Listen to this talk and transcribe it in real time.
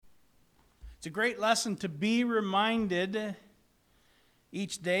It's a great lesson to be reminded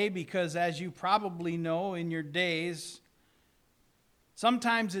each day because, as you probably know in your days,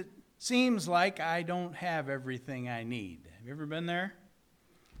 sometimes it seems like I don't have everything I need. Have you ever been there?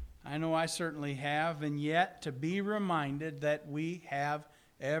 I know I certainly have, and yet to be reminded that we have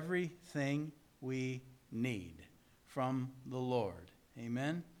everything we need from the Lord.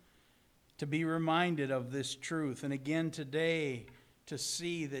 Amen? To be reminded of this truth. And again today, to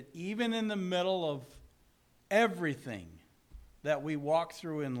see that even in the middle of everything that we walk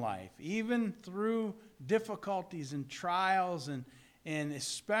through in life, even through difficulties and trials and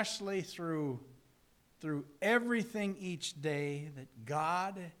especially through everything each day, that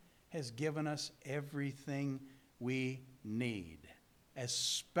God has given us everything we need,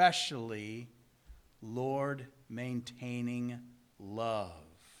 especially, Lord, maintaining love.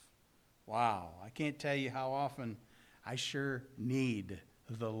 Wow, I can't tell you how often I sure need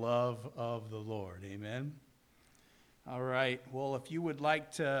the love of the Lord. Amen? All right. Well, if you would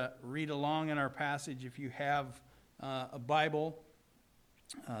like to read along in our passage, if you have a Bible,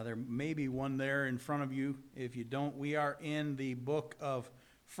 there may be one there in front of you. If you don't, we are in the book of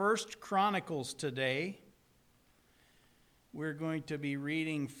 1 Chronicles today. We're going to be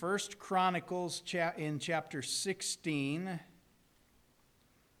reading 1 Chronicles in chapter 16.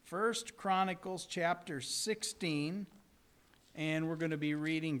 1 Chronicles chapter 16, and we're going to be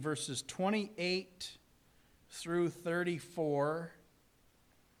reading verses 28 through 34.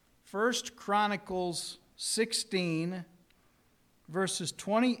 1 Chronicles 16, verses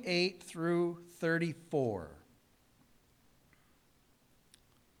 28 through 34.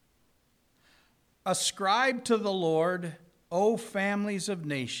 Ascribe to the Lord, O families of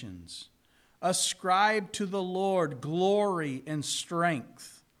nations. Ascribe to the Lord glory and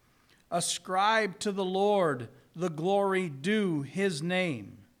strength. Ascribe to the Lord the glory due his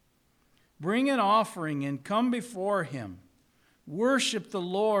name. Bring an offering and come before him. Worship the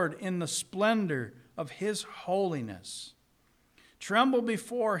Lord in the splendor of his holiness. Tremble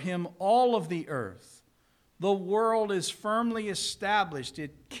before him, all of the earth. The world is firmly established.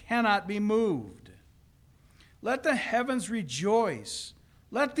 It cannot be moved. Let the heavens rejoice.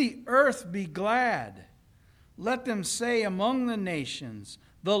 Let the earth be glad. Let them say among the nations,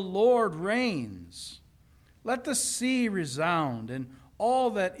 the Lord reigns. Let the sea resound and all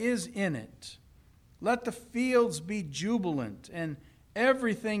that is in it. Let the fields be jubilant and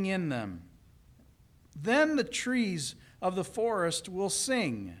everything in them. Then the trees of the forest will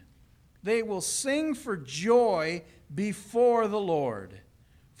sing. They will sing for joy before the Lord,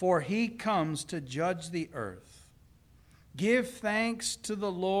 for he comes to judge the earth. Give thanks to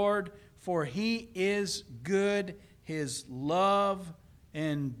the Lord, for he is good. His love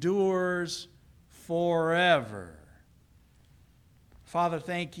endures forever. Father,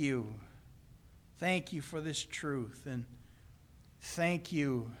 thank you. Thank you for this truth, and thank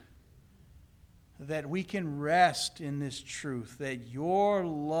you that we can rest in this truth, that your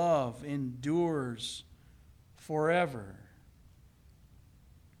love endures forever.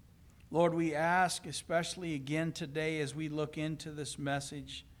 Lord, we ask, especially again today as we look into this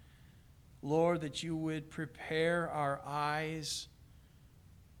message, Lord, that you would prepare our eyes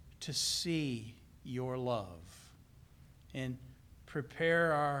to see your love, and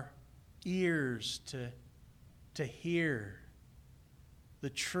prepare our ears to hear the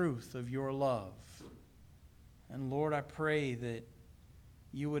truth of your love. And Lord, I pray that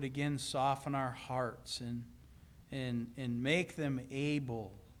you would again soften our hearts and make them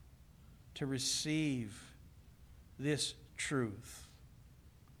able to receive this truth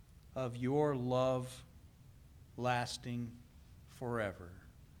of your love lasting forever.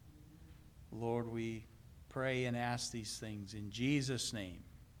 Lord, we pray and ask these things in Jesus' name.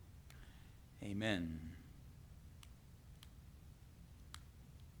 Amen.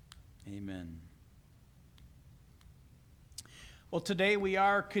 Amen. Well, today we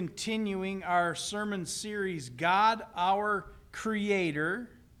are continuing our sermon series, God Our Creator,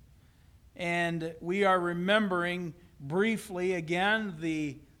 and we are remembering briefly again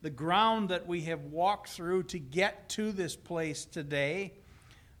the ground that we have walked through to get to this place today,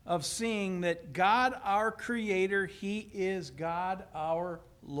 of seeing that God our Creator, he is God our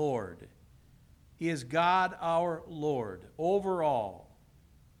Lord. He is God our Lord over all,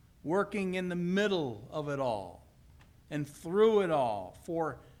 working in the middle of it all and through it all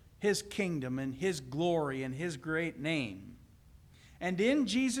for his kingdom and his glory and his great name. And in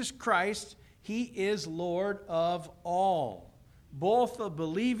Jesus Christ, he is Lord of all, both the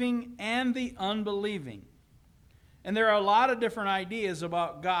believing and the unbelieving. And there are a lot of different ideas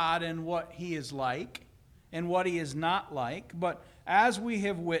about God and what he is like and what he is not like. But as we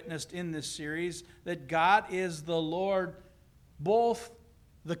have witnessed in this series, that God is the Lord, both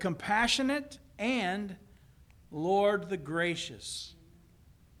the compassionate and Lord the gracious.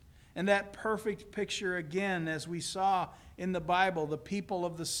 And that perfect picture again, as we saw in the Bible, the people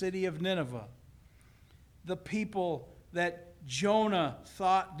of the city of Nineveh, the people that Jonah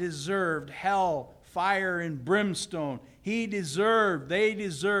thought deserved hell, fire, and brimstone. They deserved,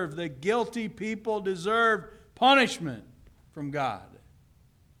 the guilty people deserved punishment from God.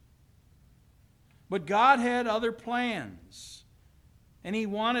 But God had other plans, and He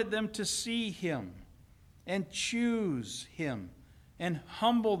wanted them to see Him and choose Him and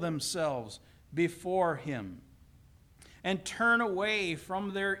humble themselves before Him and turn away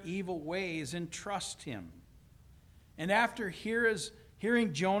from their evil ways and trust Him. And after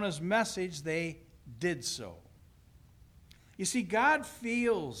hearing Jonah's message, they did so. You see, God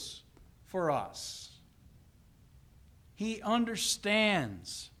feels for us. He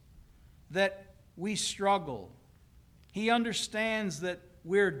understands that we struggle. He understands that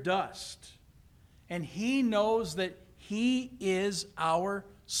we're dust. And He knows that He is our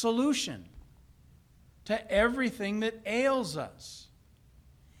solution to everything that ails us.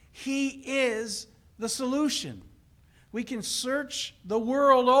 He is the solution. We can search the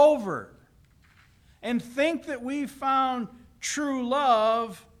world over and think that we've found true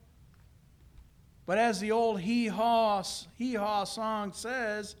love, but as the old hee-haw song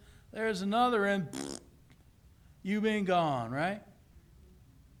says, there's another and you've been gone, right?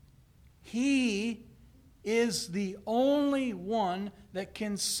 He is the only one that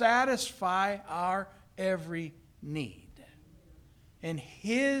can satisfy our every need. And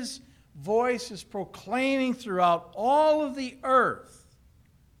His voice is proclaiming throughout all of the earth.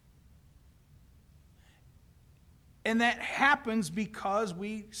 And that happens because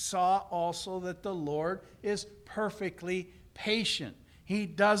we saw also that the Lord is perfectly patient. He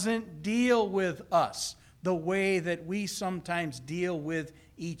doesn't deal with us the way that we sometimes deal with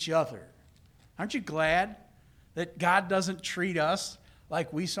each other. Aren't you glad that God doesn't treat us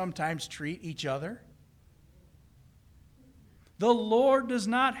like we sometimes treat each other? The Lord does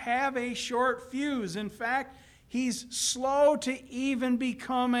not have a short fuse. In fact, He's slow to even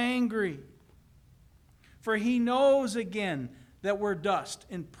become angry. For He knows again that we're dust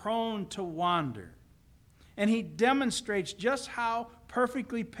and prone to wander. And He demonstrates just how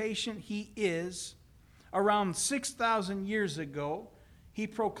perfectly patient He is. Around 6,000 years ago, He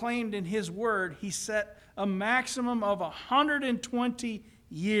proclaimed in His word, He set a maximum of 120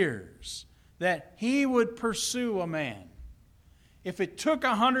 years that He would pursue a man. If it took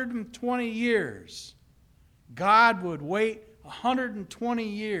 120 years, God would wait 120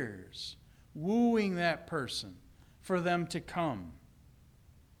 years wooing that person for them to come.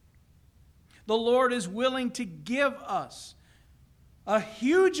 The Lord is willing to give us a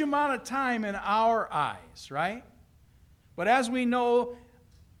huge amount of time in our eyes, right? But as we know,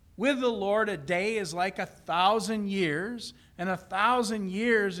 with the Lord, a day is like 1,000 years, and 1,000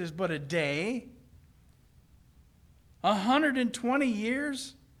 years is but a day. 120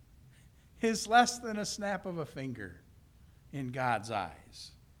 years is less than a snap of a finger in God's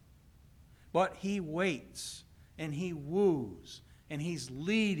eyes. But He waits, and He woos, and He's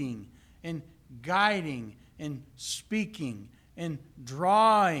leading and guiding and speaking and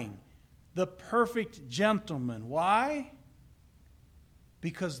drawing the perfect gentleman. Why?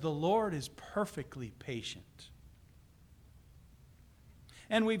 Because the Lord is perfectly patient.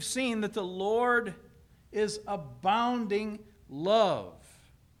 And we've seen that the Lord is abounding love.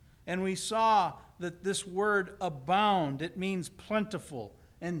 And we saw that this word abound, it means plentiful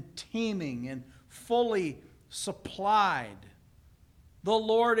and teeming and fully supplied. The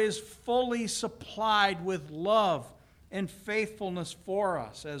Lord is fully supplied with love and faithfulness for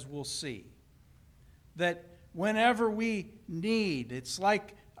us, as we'll see. That whenever we need, it's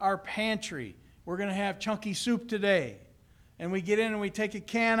like our pantry. We're going to have chunky soup today. And we get in and we take a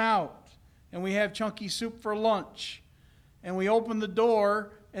can out. And we have chunky soup for lunch. And we open the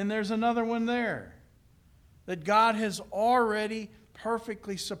door and there's another one there. That God has already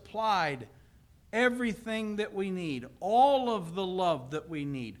perfectly supplied everything that we need. All of the love that we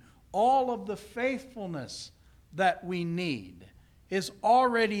need. All of the faithfulness that we need is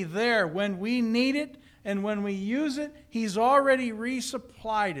already there. When we need it and when we use it, He's already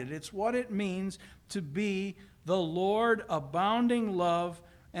resupplied it. It's what it means to be the Lord, abounding love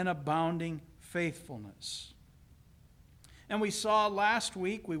and abounding faithfulness. And we saw last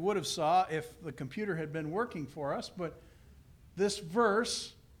week, we would have saw if the computer had been working for us, but this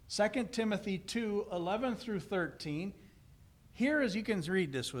verse, 2 Timothy 2, 11 through 13, here is, you can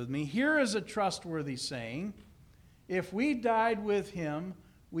read this with me, here is a trustworthy saying, If we died with him,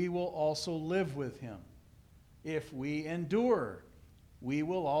 we will also live with him. If we endure, we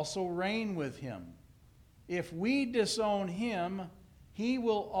will also reign with him. If we disown him, he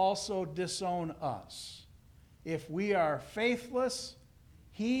will also disown us. If we are faithless,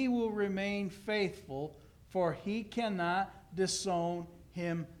 he will remain faithful, for he cannot disown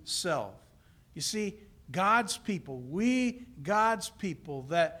himself. You see, God's people, we God's people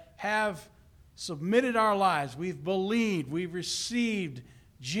that have submitted our lives, we've believed, we've received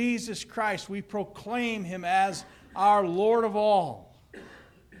Jesus Christ, we proclaim him as our Lord of all.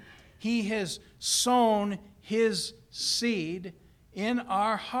 He has sown his seed in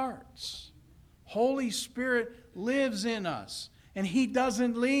our hearts. Holy Spirit lives in us, and he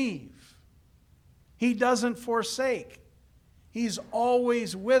doesn't leave. He doesn't forsake. He's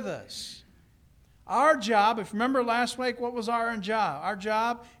always with us. Our job, if you remember last week, what was our job? Our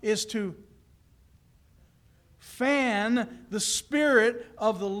job is to fan the Spirit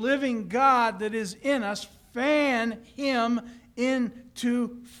of the living God that is in us, fan him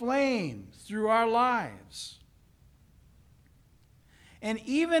into flame through our lives. And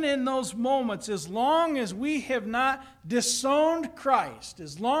even in those moments, as long as we have not disowned Christ,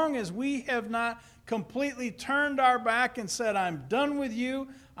 as long as we have not completely turned our back and said, I'm done with you,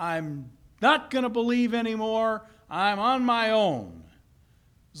 I'm not going to believe anymore, I'm on my own.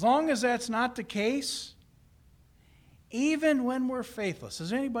 As long as that's not the case, even when we're faithless.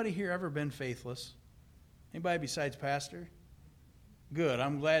 Has anybody here ever been faithless? Anybody besides Pastor? Good.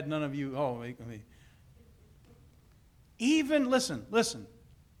 I'm glad none of you. Even, listen.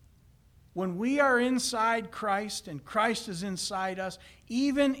 When we are inside Christ and Christ is inside us,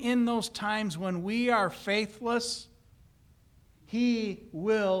 even in those times when we are faithless, he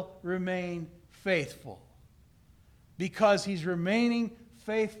will remain faithful. Because he's remaining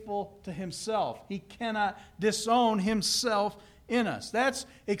faithful to himself. He cannot disown himself in us. That's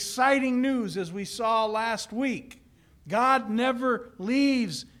exciting news, as we saw last week. God never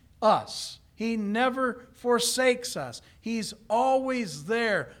leaves us. He never forsakes us. He's always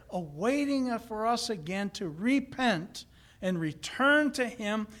there, awaiting for us again to repent and return to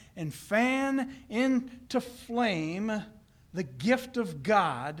him and fan into flame the gift of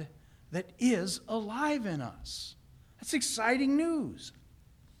God that is alive in us. That's exciting news.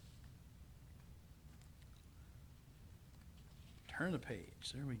 Turn the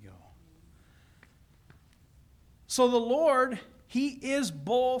page. There we go. So the Lord, he is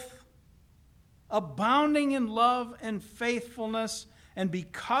both abounding in love and faithfulness, and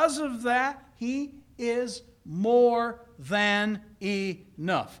because of that, he is more than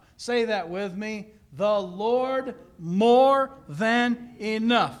enough. Say that with me. The Lord more than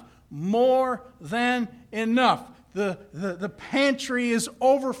enough. More than enough. The pantry is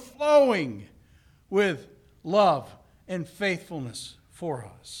overflowing with love and faithfulness for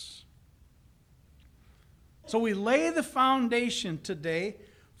us. So we lay the foundation today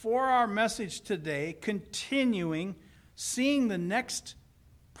for our message today, continuing, seeing the next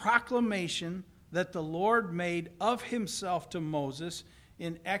proclamation that the Lord made of himself to Moses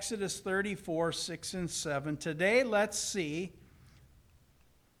in Exodus 34, 6 and 7. Today, let's see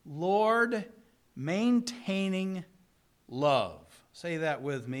Lord maintaining love. Say that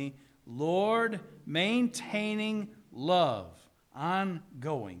with me. Lord maintaining love.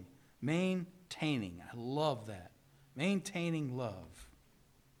 Ongoing. Maintaining. I love that. Maintaining love.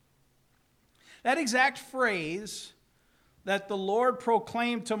 That exact phrase that the Lord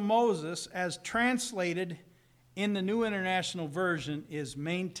proclaimed to Moses, as translated in the New International Version, is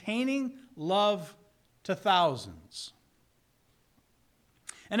maintaining love to thousands.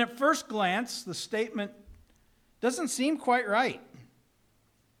 And at first glance, the statement doesn't seem quite right.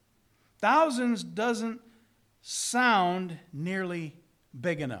 Thousands doesn't sound nearly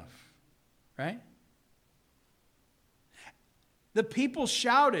big enough, right? The people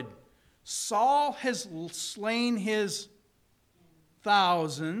shouted, Saul has slain his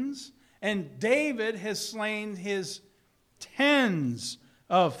thousands, and David has slain his tens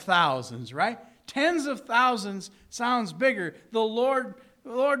of thousands, right? Tens of thousands sounds bigger. The Lord,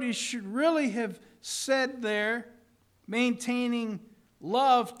 you should really have said there, maintaining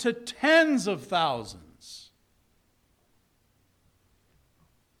love to tens of thousands.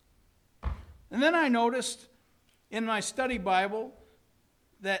 And then I noticed in my study Bible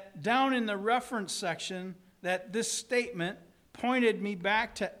that down in the reference section, that this statement pointed me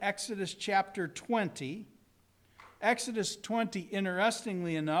back to Exodus chapter 20. Exodus 20,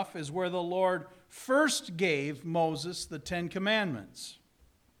 interestingly enough, is where the Lord first gave Moses the Ten Commandments.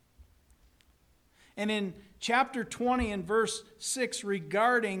 And in chapter 20 and verse 6,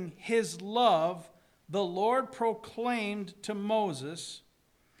 regarding his love, the Lord proclaimed to Moses,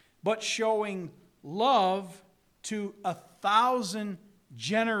 but showing love to 1,000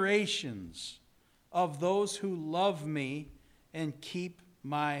 generations of those who love me and keep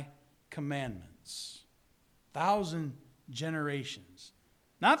my commandments. 1,000 generations.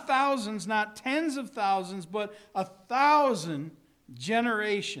 Not thousands, not tens of thousands, but 1,000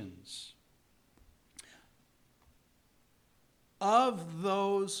 generations of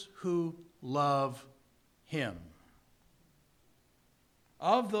those who love him.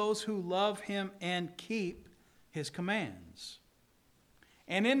 Of those who love him and keep his commands.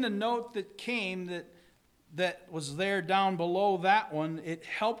 And in the note that came that was there down below that one, it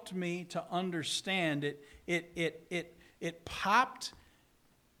helped me to understand it. It popped.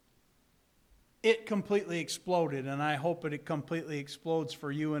 It completely exploded, and I hope it completely explodes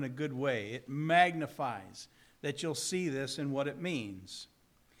for you in a good way. It magnifies that you'll see this and what it means.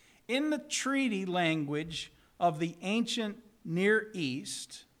 In the treaty language of the ancient Near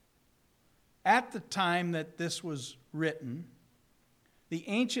East, at the time that this was written, the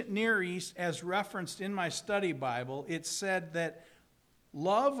ancient Near East, as referenced in my study Bible, it said that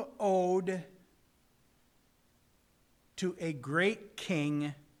love owed to a great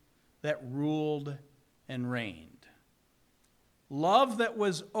king that ruled and reigned. Love that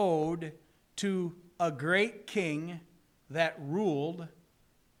was owed to a great king that ruled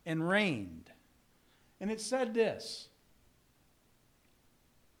and reigned. And it said this: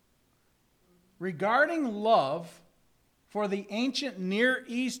 regarding love for the ancient Near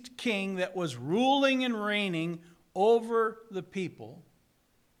East king that was ruling and reigning over the people,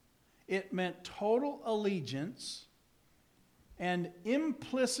 it meant total allegiance and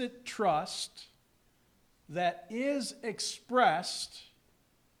implicit trust that is expressed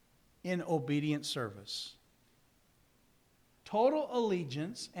in obedient service. Total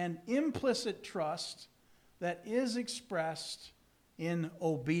allegiance and implicit trust that is expressed in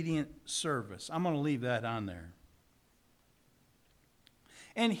obedient service. I'm going to leave that on there.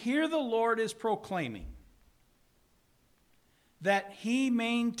 And here the Lord is proclaiming that he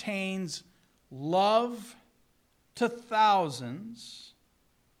maintains love to thousands.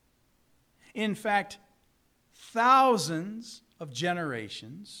 In fact, thousands of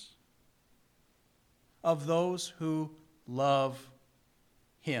generations of those who love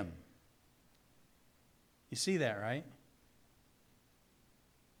him. You see that, right?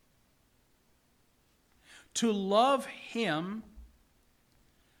 To love him,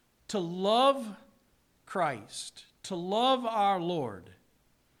 to love Christ, to love our Lord,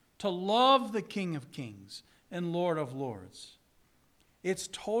 to love the King of Kings and Lord of Lords. It's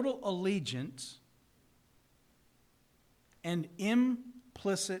total allegiance and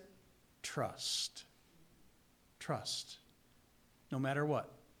implicit trust. Trust. No matter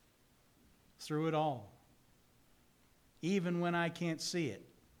what. Through it all. Even when I can't see it,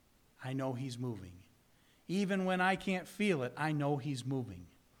 I know he's moving. Even when I can't feel it, I know he's moving.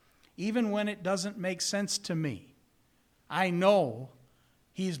 Even when it doesn't make sense to me, I know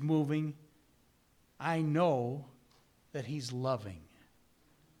he's moving. I know that he's loving.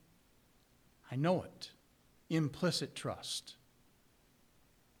 I know it. Implicit trust.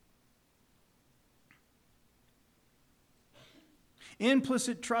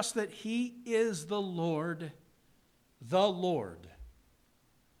 Implicit trust that he is the Lord,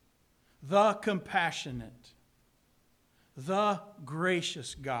 the compassionate, the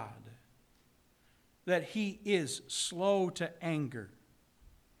gracious God, that he is slow to anger.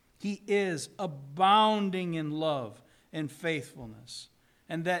 He is abounding in love and faithfulness,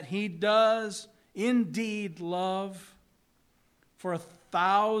 and that he does indeed love for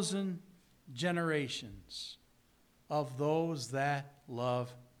 1,000 generations of those that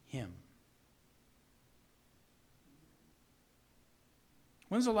love him.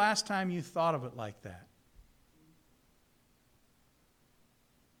 When's the last time you thought of it like that?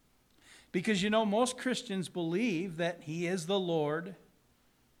 Because most Christians believe that he is the Lord,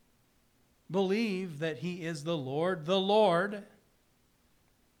 believe that he is the Lord.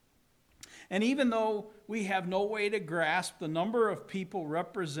 And even though we have no way to grasp the number of people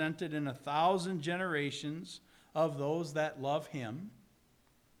represented in 1,000 generations of those that love him,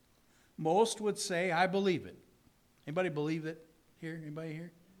 most would say, I believe it. Anybody believe it here? Anybody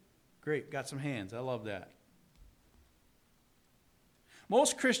here? Great, got some hands. I love that.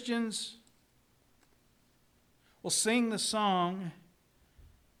 Most Christians will sing the song,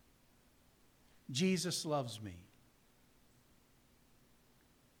 Jesus loves me,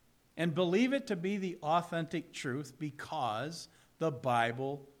 and believe it to be the authentic truth because the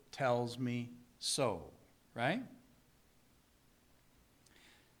Bible tells me so, right?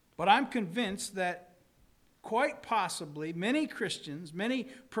 But I'm convinced that quite possibly, many Christians, many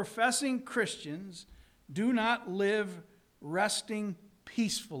professing Christians, do not live resting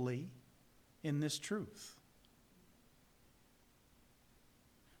peacefully in this truth.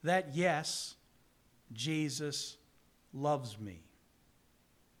 That yes, Jesus loves me.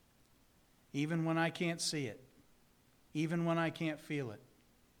 Even when I can't see it. Even when I can't feel it.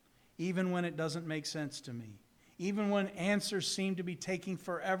 Even when it doesn't make sense to me. Even when answers seem to be taking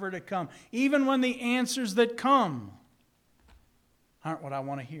forever to come. Even when the answers that come aren't what I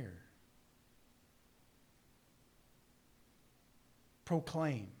want to hear.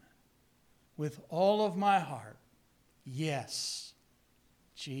 Proclaim with all of my heart, yes,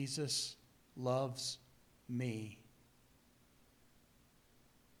 Jesus loves me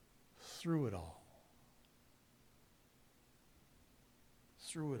through it all.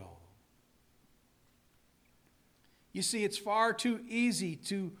 Through it all. You see, it's far too easy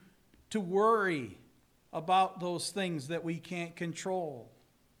to worry about those things that we can't control,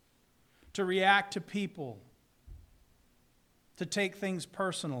 to react to people, to take things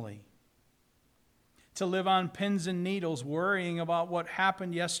personally, to live on pins and needles worrying about what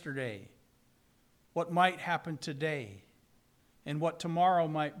happened yesterday, what might happen today, and what tomorrow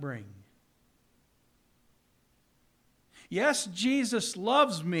might bring. Yes, Jesus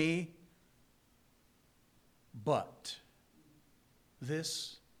loves me, but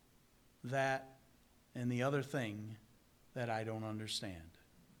this, that, and the other thing that I don't understand.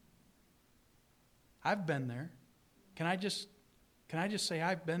 I've been there. Can I just say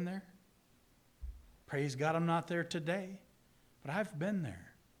I've been there? Praise God I'm not there today, but I've been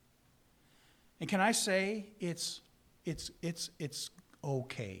there. And can I say it's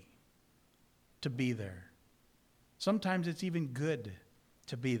okay to be there. Sometimes it's even good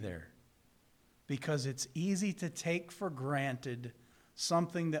to be there because it's easy to take for granted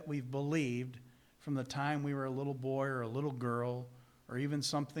something that we've believed from the time we were a little boy or a little girl, or even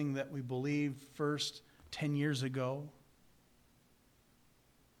something that we believed first 10 years ago.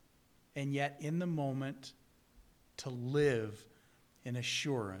 And yet in the moment to live in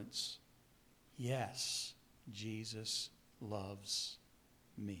assurance, yes, Jesus loves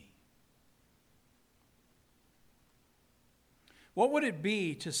me. What would it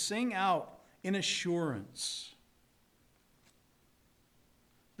be to sing out in assurance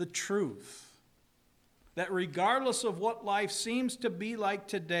the truth that regardless of what life seems to be like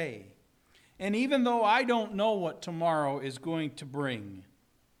today, and even though I don't know what tomorrow is going to bring,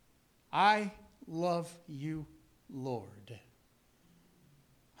 I love you, Lord.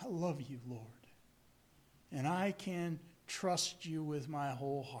 I love you, Lord. And I can trust you with my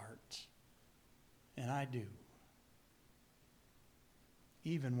whole heart. And I do.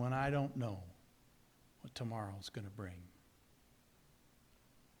 Even when I don't know what tomorrow's going to bring.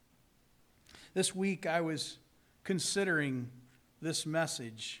 This week I was considering this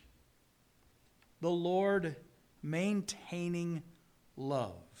message, the Lord maintaining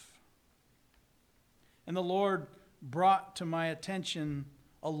love. And the Lord brought to my attention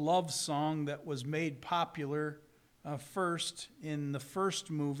a love song that was made popular first in the first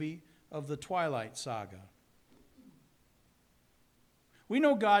movie of the Twilight Saga. We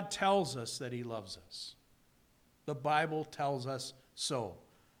know God tells us that He loves us. The Bible tells us so.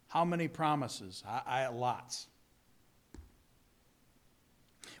 How many promises? Lots.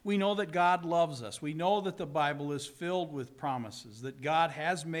 We know that God loves us. We know that the Bible is filled with promises that God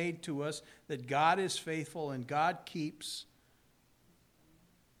has made to us, that God is faithful and God keeps.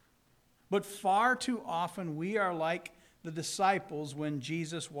 But far too often we are like the disciples when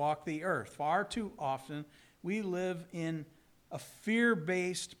Jesus walked the earth. Far too often we live in a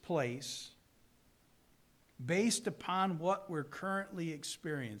fear-based place based upon what we're currently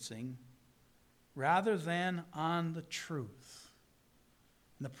experiencing rather than on the truth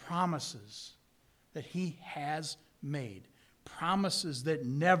and the promises that He has made. Promises that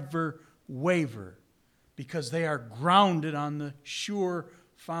never waver because they are grounded on the sure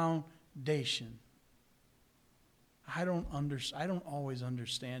foundation. I don't always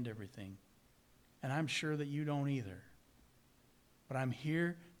understand everything, and I'm sure that you don't either. But I'm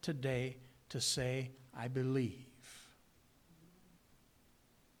here today to say, I believe.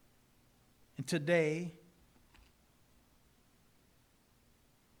 And today,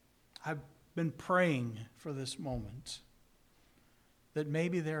 I've been praying for this moment, that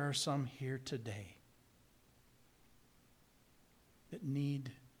maybe there are some here today that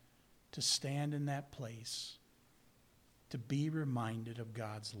need to stand in that place, to be reminded of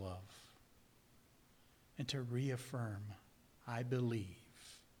God's love, and to reaffirm, I believe,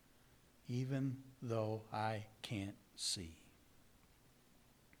 even though I can't see.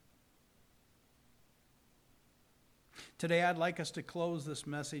 Today I'd like us to close this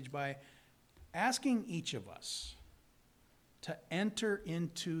message by asking each of us to enter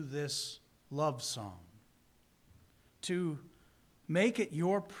into this love song, to make it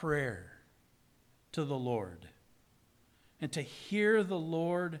your prayer to the Lord, and to hear the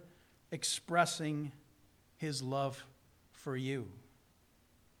Lord expressing his love for you.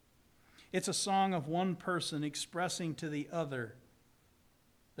 It's a song of one person expressing to the other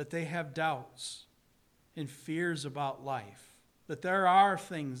that they have doubts and fears about life, that there are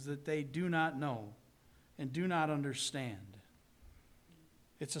things that they do not know and do not understand.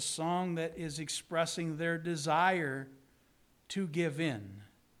 It's a song that is expressing their desire to give in,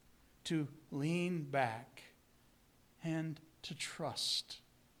 to lean back, and to trust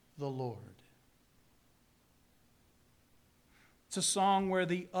the Lord. It's a song where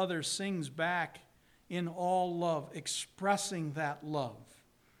the other sings back in all love, expressing that love,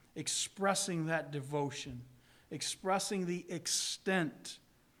 expressing that devotion, expressing the extent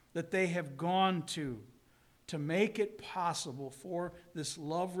that they have gone to make it possible for this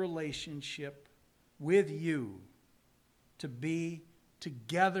love relationship with you to be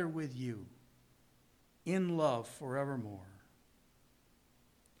together with you in love forevermore.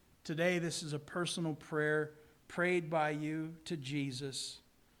 Today, this is a personal prayer prayed by you to Jesus.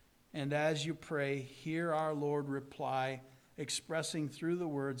 And as you pray, hear our Lord reply, expressing through the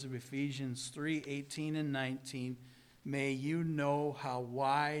words of Ephesians 3:18 and 19, may you know how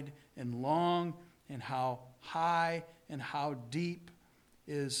wide and long and how high and how deep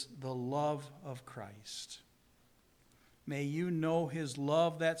is the love of Christ. May you know his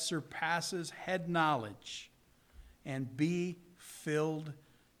love that surpasses head knowledge and be filled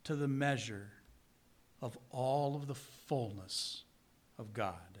to the measure of all of the fullness of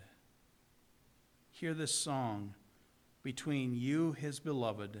God. Hear this song between you, his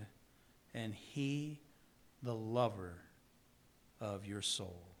beloved, and he, the lover of your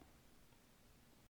soul.